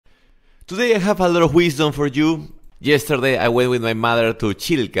Today I have a lot of wisdom for you. Yesterday I went with my mother to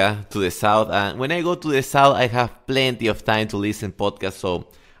Chilca, to the south, and when I go to the south I have plenty of time to listen podcasts, so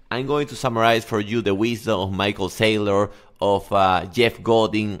I'm going to summarize for you the wisdom of Michael Saylor, of Jeff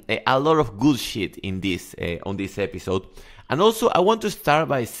Godin, a lot of good shit in this on this episode. And also I want to start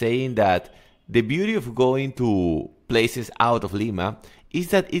by saying that the beauty of going to places out of Lima is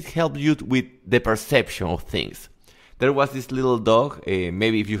that it helps you with the perception of things. There was this little dog,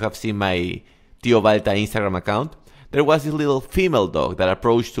 maybe if you have seen my Tio Balta Instagram account, there was this little female dog that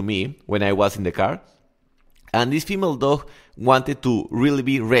approached to me when I was in the car. And this female dog wanted to really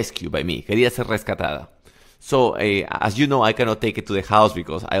be rescued by me. Quería ser rescatada. So, as you know, I cannot take it to the house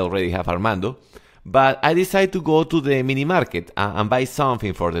because I already have Armando. But I decided to go to the mini market and buy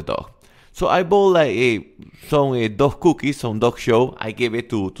something for the dog. So I bought some dog cookies, some dog show. I gave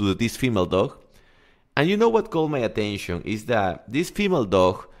it to this female dog. And you know what caught my attention is that this female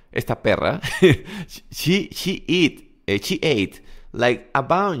dog, esta perra, she ate like a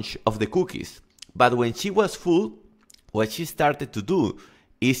bunch of the cookies. But when she was full, what she started to do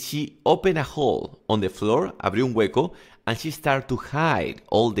is she opened a hole on the floor, abrió un hueco, and she started to hide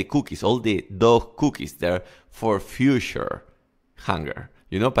all the cookies, all the dog cookies there for future hunger,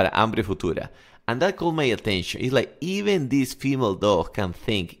 para hambre futura. And that caught my attention. It's like even this female dog can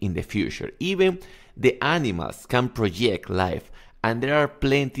think in the future. Even the animals can project life, and there are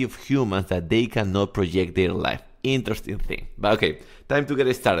plenty of humans that they cannot project their life. Interesting thing. But okay, time to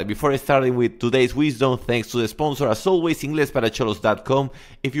get started. Before I start with today's wisdom, thanks to the sponsor, as always, inglesparacholos.com.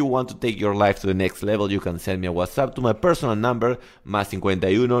 If you want to take your life to the next level, you can send me a WhatsApp to my personal number, más 51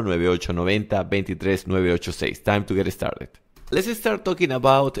 9890 23 986. Time to get started. Let's start talking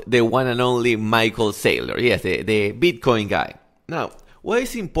about the one and only Michael Saylor. Yes, the Bitcoin guy. Now, why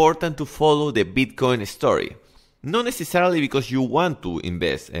is it important to follow the Bitcoin story? Not necessarily because you want to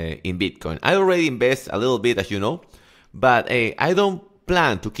invest in Bitcoin. I already invest a little bit, as you know, but I don't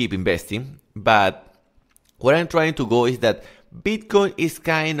plan to keep investing. But where I'm trying to go is that Bitcoin is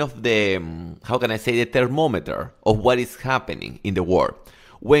kind of the, the thermometer of what is happening in the world.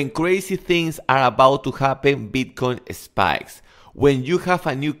 When crazy things are about to happen, Bitcoin spikes. When you have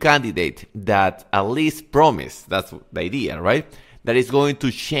a new candidate that at least promise, that's the idea, right? That is going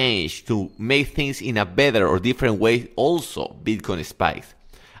to change, to make things in a better or different way, also Bitcoin spikes.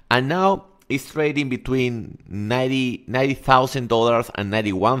 And now it's trading between $90,000 and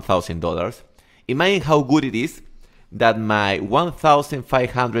 $91,000. Imagine how good it is that my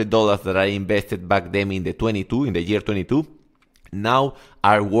 $1,500 that I invested back then in the year 22, now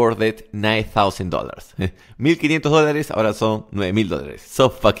are worth $9,000. $1,500 ahora son $9,000. So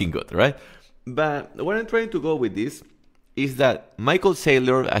fucking good, right? But where I'm trying to go with this is that Michael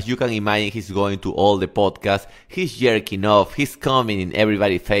Saylor, as you can imagine, he's going to all the podcasts, he's jerking off, he's coming in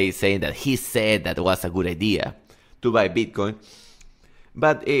everybody's face saying that he said that was a good idea to buy Bitcoin.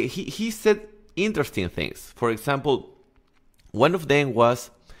 But he said interesting things. For example, one of them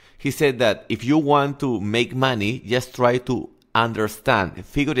was, he said that if you want to make money, just try to understand,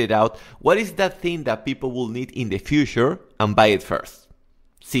 figure it out, what is that thing that people will need in the future and buy it first.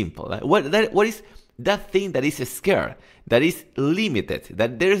 Simple. What is that thing that is scarce, that is limited,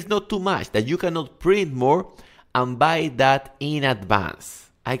 that there is not too much, that you cannot print more and buy that in advance.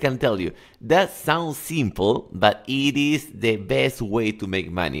 I can tell you, that sounds simple, but it is the best way to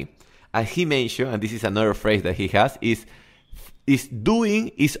make money. As he mentioned, and this is another phrase that he has, is doing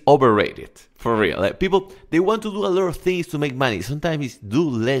is overrated. For real. Like people, they want to do a lot of things to make money. Sometimes it's do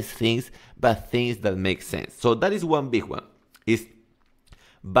less things, but things that make sense. So that is one big one. Is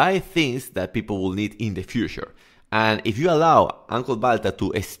buy things that people will need in the future. And if you allow Uncle Balta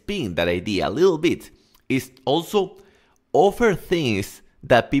to spin that idea a little bit, is also offer things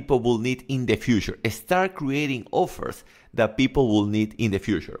that people will need in the future. Start creating offers that people will need in the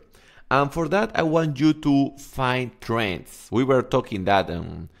future. And for that, I want you to find trends. We were talking that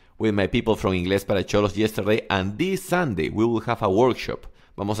with my people from Ingles para Cholos yesterday, and this Sunday we will have a workshop.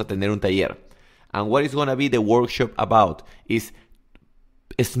 Vamos a tener un taller. And what is going to be the workshop about is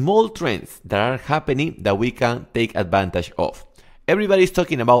small trends that are happening that we can take advantage of. Everybody's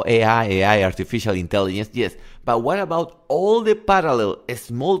talking about AI, artificial intelligence, yes, but what about all the parallel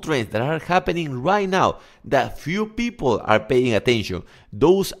small trends that are happening right now that few people are paying attention?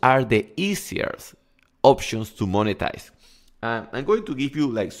 Those are the easiest options to monetize. I'm going to give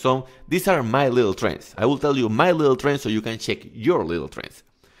you these are my little trends. I will tell you my little trends so you can check your little trends.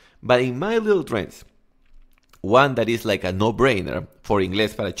 But in my little trends, one that is like a no-brainer for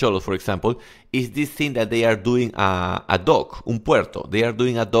Ingles para Cholos, for example, is this thing that they are doing a dock, un puerto. They are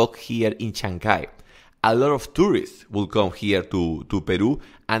doing a dock here in Shanghai. a lot of tourists will come here to Peru,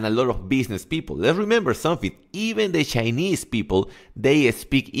 and a lot of business people. Let's remember something, even the Chinese people, they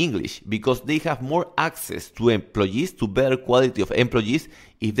speak English because they have more access to employees, to better quality of employees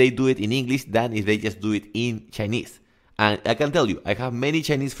if they do it in English than if they just do it in Chinese. And I can tell you, I have many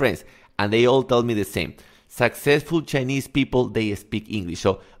Chinese friends and they all tell me the same. Successful Chinese people, they speak English.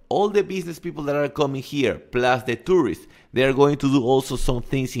 So all the business people that are coming here, plus the tourists, they are going to do also some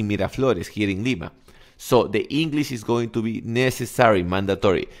things in Miraflores, here in Lima. So the English is going to be necessary,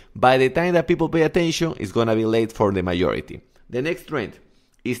 mandatory. By the time that people pay attention, it's going to be late for the majority. The next trend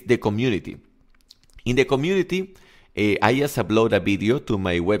is the community. In the community, I just upload a video to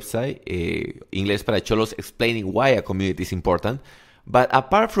my website, Ingles para Cholos, explaining why a community is important. But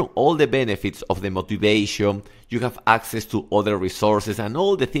apart from all the benefits of the motivation, you have access to other resources and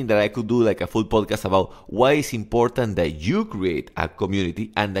all the things that I could do, like a full podcast about why it's important that you create a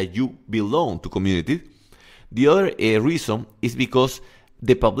community and that you belong to communities. The other reason is because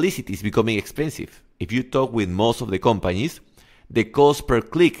the publicity is becoming expensive. If you talk with most of the companies, the cost per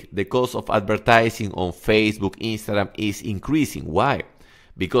click, the cost of advertising on Facebook, Instagram is increasing. Why?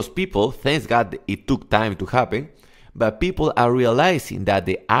 Because people, thank God it took time to happen, but people are realizing that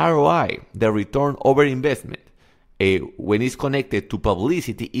the ROI, the return over investment, when it's connected to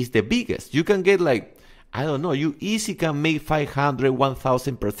publicity is the biggest. You can get you easily can make 500,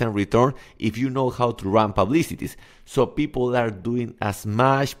 1000% return if you know how to run publicities. So people are doing as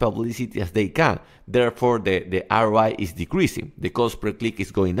much publicity as they can. Therefore, the ROI is decreasing. The cost per click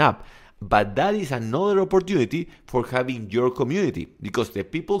is going up. But that is another opportunity for having your community, because the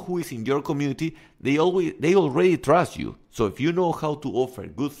people who is in your community, they already trust you. So if you know how to offer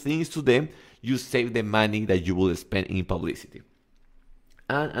good things to them, you save the money that you will spend in publicity.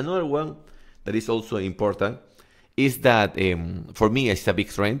 And another one that is also important is that, for me, it's a big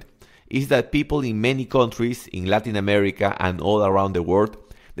trend, is that people in many countries in Latin America and all around the world,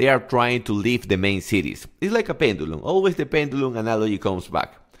 they are trying to leave the main cities. It's like a pendulum. Always the pendulum analogy comes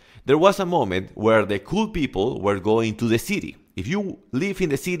back. There was a moment where the cool people were going to the city. If you live in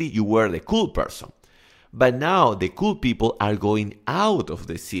the city, you were the cool person. But now the cool people are going out of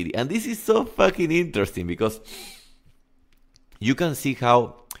the city. And this is so fucking interesting because you can see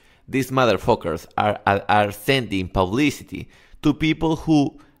how these motherfuckers are sending publicity to people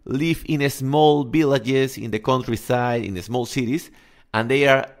who live in small villages, in the countryside, in the small cities, and they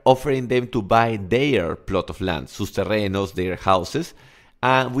are offering them to buy their plot of land, sus terrenos, their houses.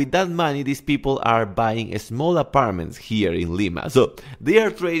 And with that money, these people are buying small apartments here in Lima. So they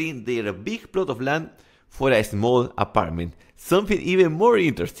are trading their big plot of land for a small apartment. Something even more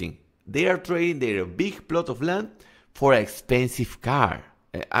interesting, they are trading their big plot of land for an expensive car.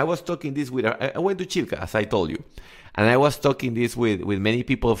 I was talking this with, I went to Chilca, as I told you, and I was talking this with many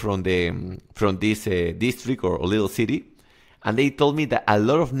people from this district or little city, and they told me that a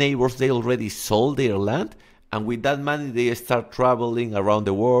lot of neighbors, they already sold their land, and with that money they start traveling around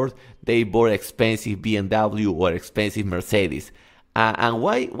the world. They bought expensive BMW or expensive Mercedes. And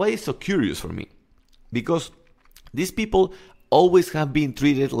why is so curious for me? Because these people always have been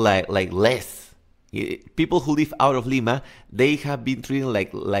treated like less. People who live out of Lima, they have been treated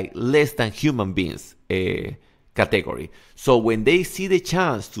like less than human beings category. So when they see the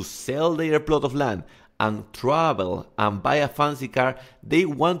chance to sell their plot of land and travel and buy a fancy car, they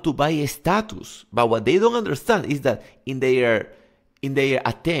want to buy a status. But what they don't understand is that in their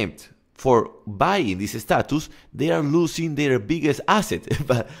attempt for buying this status, they are losing their biggest asset.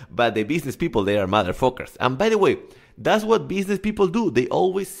 but the business people, they are motherfuckers. And by the way, that's what business people do. They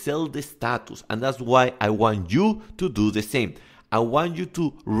always sell the status. And that's why I want you to do the same. I want you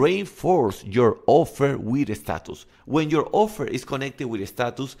to reinforce your offer with a status. When your offer is connected with a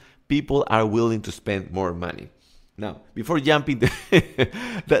status, people are willing to spend more money. Now, before jumping,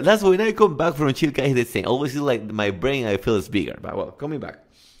 that's when I come back from Chilca, it's the same. Always feel like my brain, I feel is bigger. But well, coming back.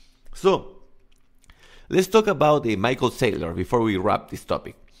 So, let's talk about Michael Saylor before we wrap this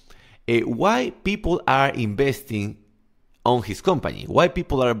topic. Why people are investing on his company, why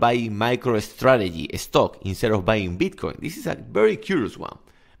people are buying MicroStrategy stock instead of buying Bitcoin. This is a very curious one,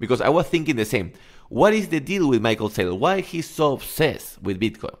 because I was thinking the same. What is the deal with Michael Saylor? Why he's so obsessed with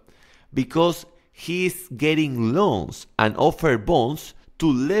Bitcoin? Because he's getting loans and offer bonds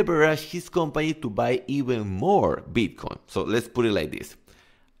to leverage his company to buy even more Bitcoin. So let's put it like this.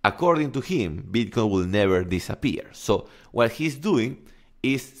 According to him, Bitcoin will never disappear. So what he's doing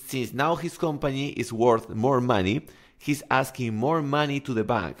is, since now his company is worth more money, he's asking more money to the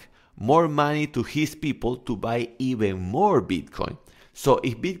bank, more money to his people to buy even more Bitcoin. So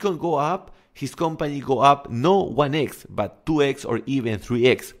if Bitcoin go up, his company go up, no 1x, but 2x or even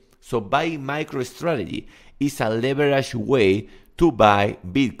 3x. So buying MicroStrategy is a leverage way to buy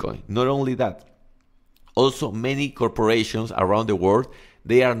Bitcoin. Not only that, also many corporations around the world,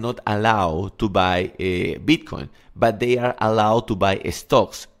 they are not allowed to buy Bitcoin, but they are allowed to buy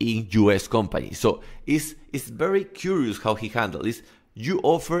stocks in US companies. So it's very curious how he handles this. You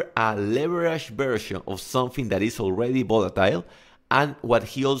offer a leveraged version of something that is already volatile, and what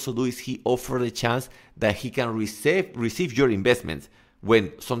he also do is he offer the chance that he can receive your investments.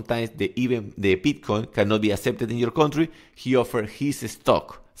 When sometimes even the Bitcoin cannot be accepted in your country, he offers his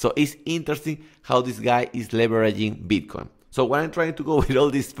stock. So it's interesting how this guy is leveraging Bitcoin. So what I'm trying to go with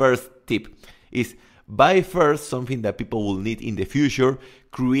all this first tip is buy first something that people will need in the future,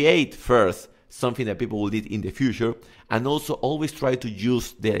 create first something that people will need in the future, and also always try to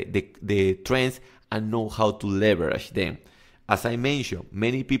use the trends and know how to leverage them. As I mentioned,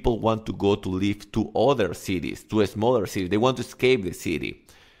 many people want to go to live to other cities, to a smaller city. They want to escape the city.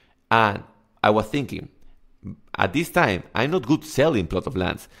 And I was thinking, at this time, I'm not good selling plot of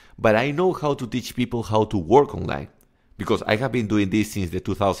lands, but I know how to teach people how to work online, because I have been doing this since the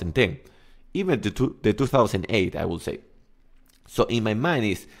 2010, even the 2008, I would say. So in my mind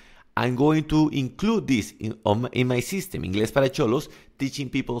is, I'm going to include this in my system, Inglés para Cholos, teaching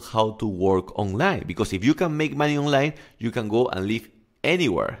people how to work online. Because if you can make money online, you can go and live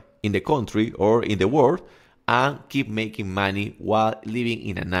anywhere in the country or in the world and keep making money while living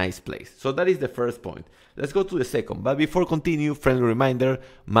in a nice place. So that is the first point. Let's go to the second. But before continue, friendly reminder,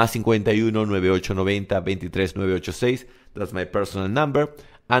 +51 9890 23 986. That's my personal number.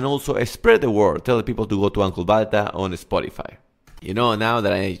 And also spread the word. Tell people to go to Uncle Balta on Spotify. You know, now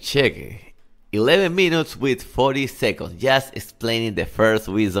that I check, 11 minutes with 40 seconds, just explaining the first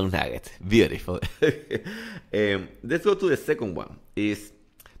wisdom nugget. Beautiful. Let's go to the second one. This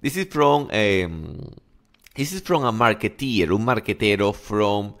is from a marketero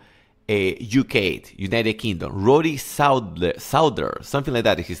from UK, United Kingdom. Rory Souther, something like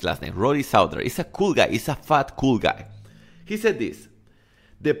that is his last name. Rory Souther. He's a cool guy. He's a fat, cool guy. He said this: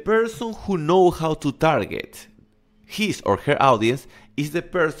 the person who knows how to target his or her audience is the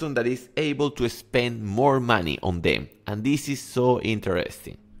person that is able to spend more money on them. And this is so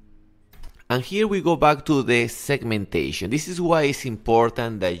interesting. And here we go back to the segmentation. This is why it's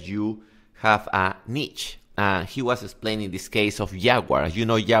important that you have a niche. He was explaining this case of Jaguar. You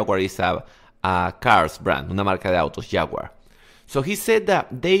know, Jaguar is a cars brand, una marca de autos, Jaguar. So he said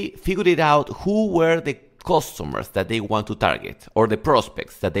that they figured it out who were the customers that they want to target, or the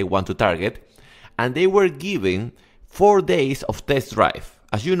prospects that they want to target, and they were given 4 days of test drive.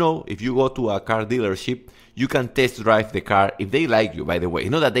 As you know, if you go to a car dealership, you can test drive the car if they like you, by the way.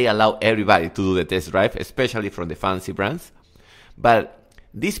 Not that they allow everybody to do the test drive, especially from the fancy brands. But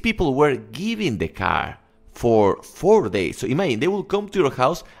these people were given the car for 4 days. So imagine, they will come to your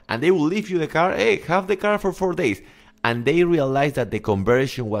house and they will leave you the car. Hey, have the car for 4 days. And they realized that the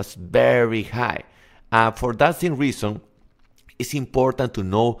conversion was very high. For that same reason, it's important to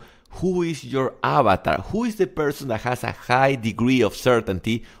know who is your avatar, who is the person that has a high degree of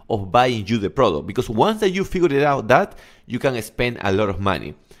certainty of buying you the product. Because once that you figured it out, that you can spend a lot of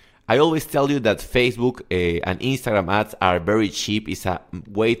money. I always tell you that Facebook and Instagram ads are very cheap. It's a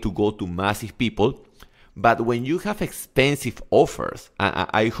way to go to massive people. But when you have expensive offers,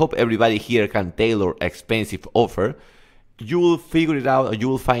 I hope everybody here can tailor expensive offer, you will figure it out, or you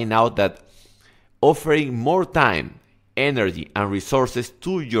will find out that offering more time, energy, and resources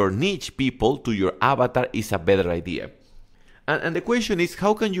to your niche people, to your avatar, is a better idea. And the question is,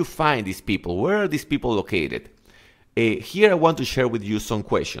 how can you find these people? Where are these people located? Here I want to share with you some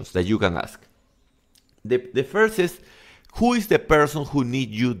questions that you can ask. The first is, who is the person who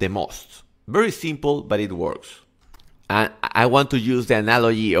needs you the most? Very simple, but it works. And I want to use the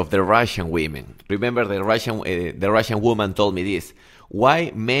analogy of the Russian women. Remember, the Russian woman told me this.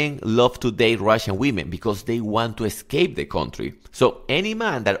 Why men love to date Russian women? Because they want to escape the country. So any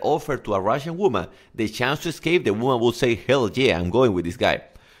man that offered to a Russian woman the chance to escape, the woman will say, hell yeah, I'm going with this guy.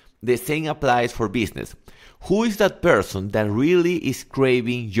 The same applies for business. Who is that person that really is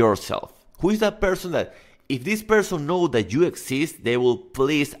craving yourself? Who is that person that, if this person knows that you exist, they will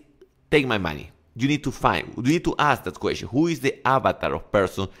please take my money? You need to ask that question. Who is the avatar of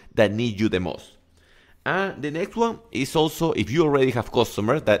person that needs you the most? And the next one is also, if you already have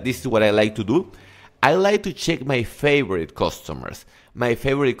customers, that this is what I like to do. I like to check my favorite customers. My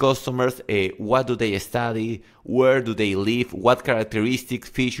favorite customers, what do they study? Where do they live? What characteristics,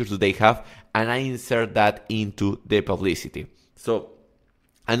 features do they have? And I insert that into the publicity. So,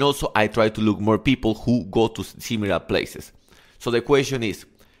 and also I try to look more people who go to similar places. So the question is,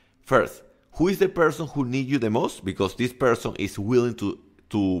 first, who is the person who needs you the most? Because this person is willing to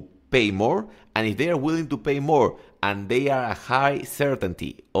to pay more, and if they are willing to pay more and they are a high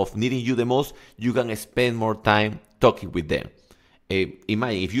certainty of needing you the most, you can spend more time talking with them.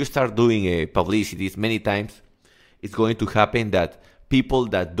 Imagine if you start doing publicities many times, it's going to happen that people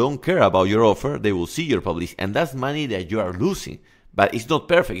that don't care about your offer, they will see your publicity, and that's money that you are losing. But it's not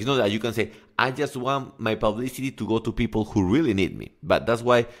perfect. It's not that you can say, I just want my publicity to go to people who really need me. But that's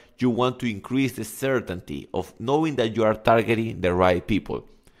why you want to increase the certainty of knowing that you are targeting the right people.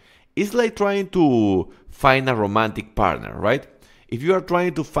 It's like trying to find a romantic partner, right? If you are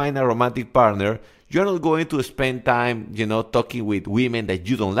trying to find a romantic partner, you're not going to spend time, talking with women that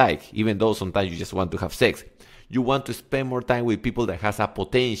you don't like, even though sometimes you just want to have sex. You want to spend more time with people that has a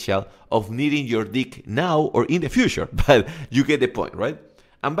potential of needing your dick now or in the future. But you get the point, right?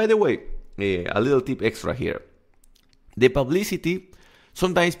 And by the way, a little tip extra here. The publicity,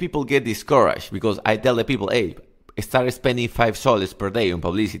 sometimes people get discouraged because I tell the people, hey, start spending $5 per day on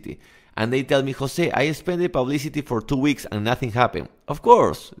publicity. And they tell me, Jose, I spent the publicity for 2 weeks and nothing happened. Of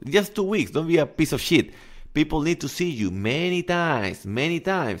course, just 2 weeks. Don't be a piece of shit. People need to see you many times.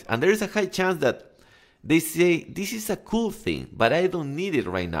 And there is a high chance that they say, this is a cool thing, but I don't need it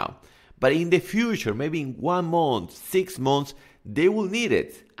right now. But in the future, maybe in 1 month, 6 months, they will need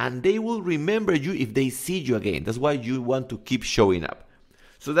it. And they will remember you if they see you again. That's why you want to keep showing up.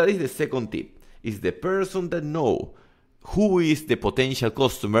 So that is the second tip. Is the person that know who is the potential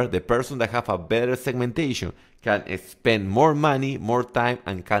customer, the person that have a better segmentation, can spend more money, more time,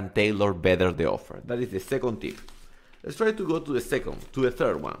 and can tailor better the offer. That is the second tip. Let's try to go to the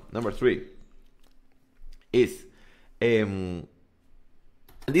third one. Number 3. Is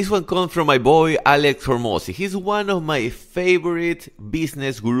this one comes from my boy Alex Hormozzi. He's one of my favorite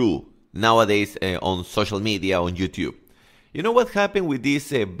business guru nowadays on social media, on YouTube. You know what happened with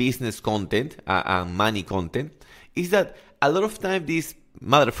this business content and money content is that a lot of time these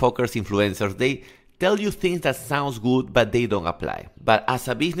motherfuckers, influencers, they tell you things that sounds good but they don't apply. But as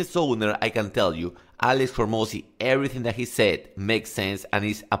a business owner, I can tell you, Alex Hormozzi, everything that he said makes sense and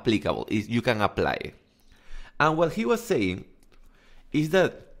is applicable. You can apply it. And what he was saying is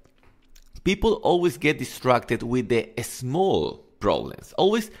that people always get distracted with the small problems.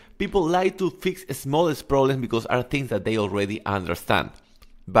 Always people like to fix the smallest problems because are things that they already understand.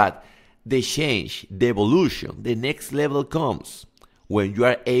 But the change, the evolution, the next level comes when you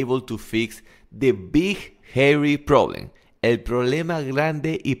are able to fix the big, hairy problem. El problema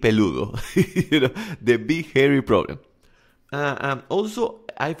grande y peludo. The big, hairy problem. Also,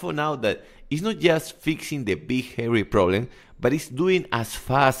 I found out that it's not just fixing the big, hairy problem, but it's doing as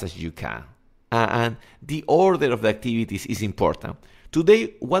fast as you can. And the order of the activities is important.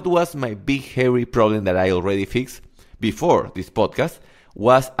 Today, what was my big, hairy problem that I already fixed before this podcast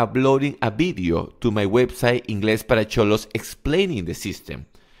was uploading a video to my website, Ingles para Cholos, explaining the system.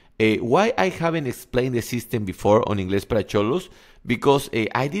 Why I haven't explained the system before on Ingles para Cholos? Because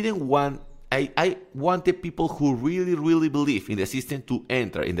I wanted people who really, really believe in the system to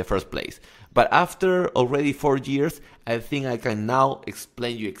enter in the first place. But after already 4 years, I think I can now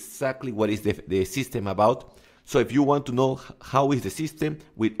explain you exactly what is the system about. So if you want to know how is the system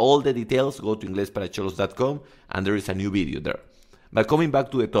with all the details, go to inglesparacholos.com and there is a new video there. But coming back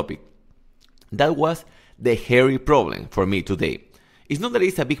to the topic, that was the hairy problem for me today. It's not that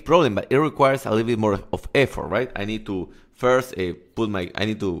it's a big problem, but it requires a little bit more of effort, right? I need to first put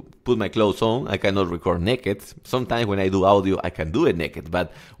my clothes on. I cannot record naked. Sometimes when I do audio, I can do it naked.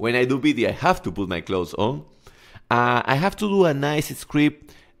 But when I do video, I have to put my clothes on. I have to do a nice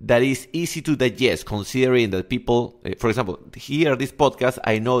script that is easy to digest, considering that people, for example, here this podcast,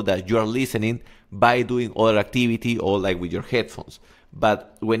 I know that you are listening by doing other activity or like with your headphones.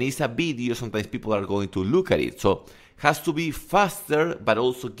 But when it's a video, sometimes people are going to look at it. So has to be faster, but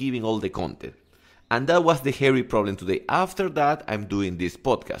also giving all the content. And that was the hairy problem today. After that, I'm doing this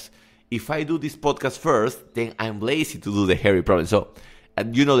podcast. If I do this podcast first, then I'm lazy to do the hairy problem. So,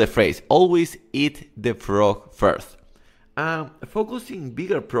 you know the phrase, always eat the frog first. Focusing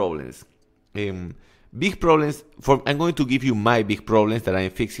bigger problems. Big problems, I'm going to give you my big problems that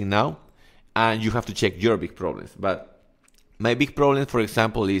I'm fixing now. And you have to check your big problems. But my big problem, for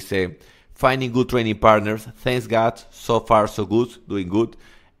example, is finding good training partners. Thanks God, so far so good, doing good.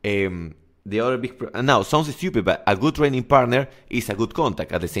 The other big now sounds stupid, but a good training partner is a good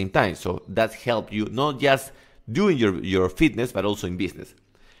contact at the same time. So that helps you not just doing your fitness, but also in business.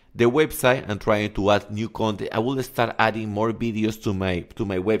 The website, I'm trying to add new content. I will start adding more videos to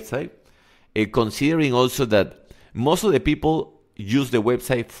my website, considering also that most of the people use the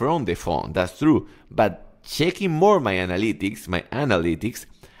website from the phone. That's true, but checking more my analytics,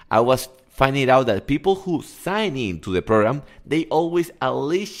 I was finding out that people who sign in to the program, they always at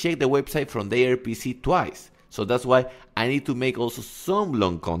least check the website from their PC twice. So that's why I need to make also some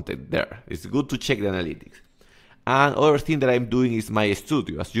long content there. It's good to check the analytics. And other thing that I'm doing is my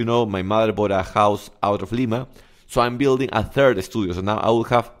studio. As you know, my mother bought a house out of Lima, so I'm building a third studio. So now I will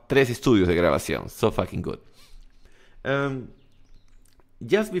have 3 estudios de grabación. So fucking good.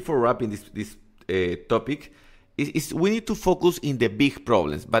 Just before wrapping this topic, we need to focus in the big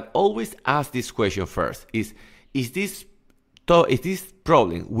problems, but always ask this question first: Is this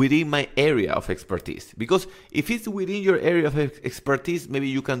problem within my area of expertise? Because if it's within your area of expertise, maybe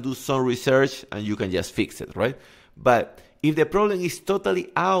you can do some research and you can just fix it, right? But if the problem is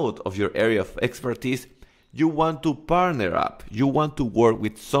totally out of your area of expertise, you want to partner up. You want to work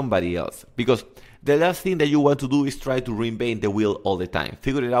with somebody else, because the last thing that you want to do is try to reinvent the wheel all the time.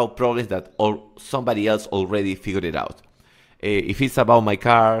 Figure it out problems that somebody else already figured it out. If it's about my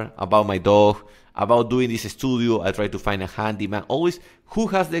car, about my dog, about doing this studio, I try to find a handyman. Always, who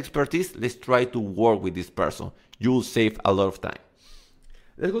has the expertise? Let's try to work with this person. You will save a lot of time.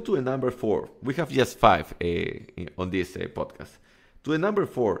 Let's go to the number 4. We have just 5 on this podcast. To the number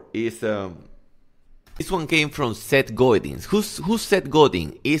 4 is... This one came from Seth Godin. Who's Seth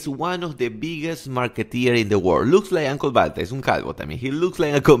Godin? Is one of the biggest marketeers in the world. Looks like Uncle Balta. Es un calvo también. He looks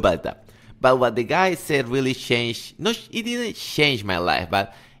like Uncle Balta. But what the guy said really changed. No, it didn't change my life,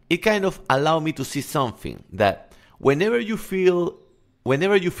 but it kind of allowed me to see something. That whenever you feel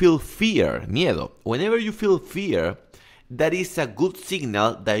fear, miedo, whenever you feel fear, that is a good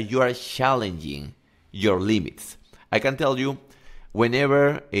signal that you are challenging your limits. I can tell you,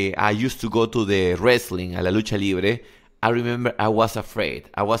 whenever I used to go to the wrestling, a la lucha libre, I remember I was afraid.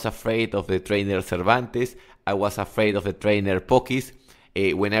 I was afraid of the trainer Cervantes. I was afraid of the trainer Pokis.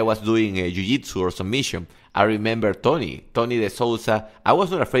 When I was doing jiu-jitsu or submission, I remember Tony de Souza. I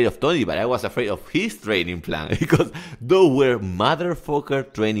was not afraid of Tony, but I was afraid of his training plan because those were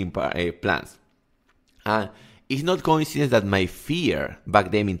motherfucker training plans. And it's not coincidence that my fear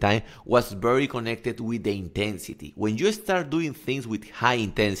back then in time was very connected with the intensity. When you start doing things with high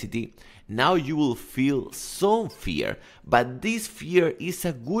intensity, now you will feel some fear, but this fear is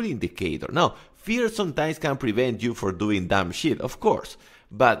a good indicator. Now, fear sometimes can prevent you from doing dumb shit, of course,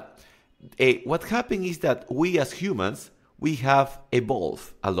 but what happened is that we as humans, we have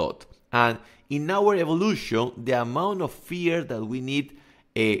evolved a lot. And in our evolution, the amount of fear that we need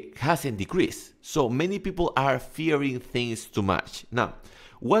hasn't decreased. So many people are fearing things too much. Now,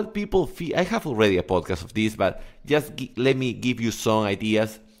 what people fear, I have already a podcast of this, but just let me give you some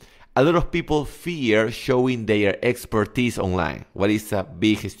ideas. A lot of people fear showing their expertise online. What is a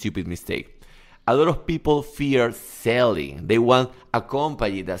big, stupid mistake? A lot of people fear selling. They want a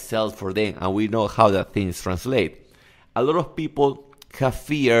company that sells for them, and we know how that things translate. A lot of people have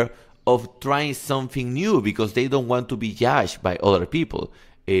fear of trying something new because they don't want to be judged by other people.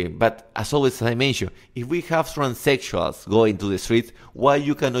 But as always, as I mentioned, if we have transsexuals going to the streets, why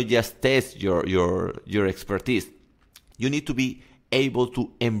you cannot just test your expertise? You need to be able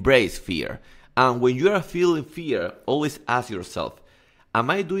to embrace fear. And when you are feeling fear, always ask yourself, am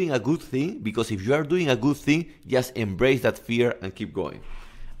I doing a good thing? Because if you are doing a good thing, just embrace that fear and keep going.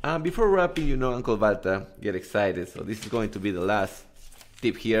 And before wrapping, you know, Uncle Balta, get excited. So this is going to be the last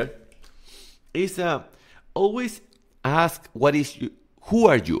tip here. Is always ask who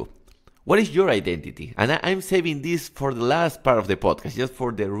are you? What is your identity? And I'm saving this for the last part of the podcast, just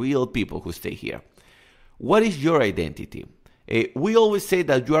for the real people who stay here. What is your identity? We always say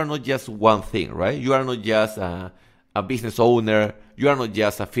that you are not just one thing, right? You are not just a business owner. You are not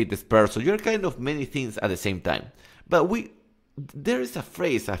just a fitness person. You're kind of many things at the same time. But there is a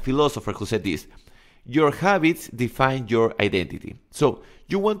phrase, a philosopher who said this: your habits define your identity. So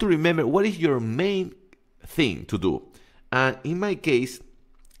you want to remember what is your main thing to do. And in my case,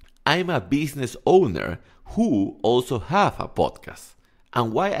 I'm a business owner who also have a podcast.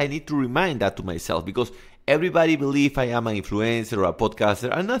 And why I need to remind that to myself? Because everybody believes I am an influencer or a podcaster,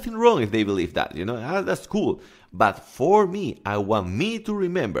 and nothing wrong if they believe that, you know, that's cool. But for me, I want me to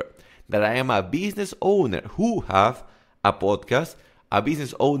remember that I am a business owner who have a podcast, a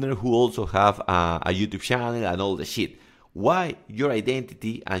business owner who also have a YouTube channel and all the shit. Why your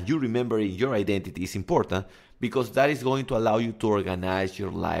identity and you remembering your identity is important? Because that is going to allow you to organize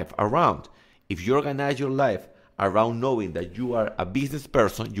your life around. If you organize your life around knowing that you are a business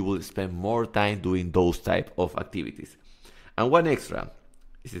person, you will spend more time doing those type of activities. And one extra,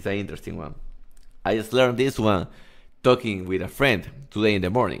 this is an interesting one. I just learned this one talking with a friend today in the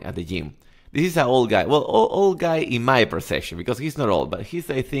morning at the gym. This is an old guy. Well, old guy in my perception, because he's not old, but he's,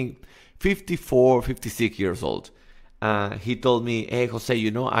 I think, 54, 56 years old. He told me, hey, Jose,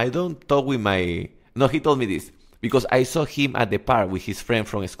 I don't talk with my... No, he told me this because I saw him at the park with his friend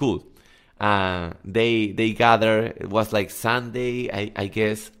from school. They gathered, it was like Sunday, I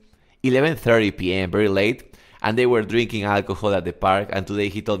guess, 11:30 p.m., very late, and they were drinking alcohol at the park. And today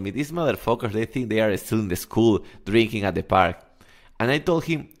he told me, these motherfuckers, they think they are still in the school drinking at the park. And I told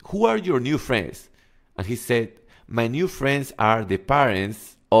him, who are your new friends? And he said, my new friends are the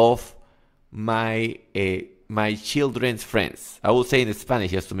parents of my children's friends. I will say in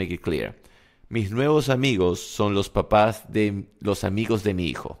Spanish just to make it clear. Mis nuevos amigos son los papás de los amigos de mi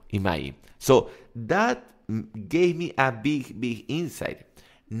hijo, Imai. So that gave me a big insight.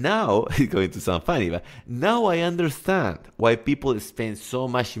 Now, it's going to sound funny, but now I understand why people spend so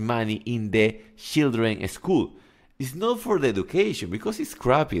much money in the children's school. It's not for the education, because it's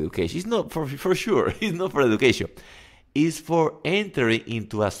crappy education. It's not for sure. It's not for education. It's for entering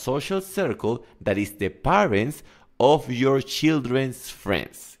into a social circle that is the parents of your children's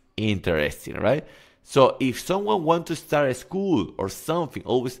friends. Interesting, right? So if someone wants to start a school or something,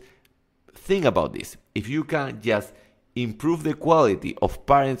 always think about this. If you can just improve the quality of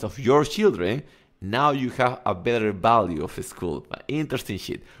parents of your children, now you have a better value of a school. Interesting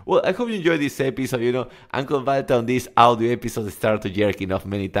shit. Well, I hope you enjoyed this episode. Uncle Valta on this audio episode started jerking off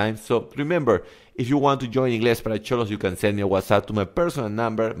many times. So remember, if you want to join Inglés para Cholos, you can send me a WhatsApp to my personal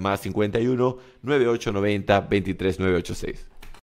number, +51 9890 23986.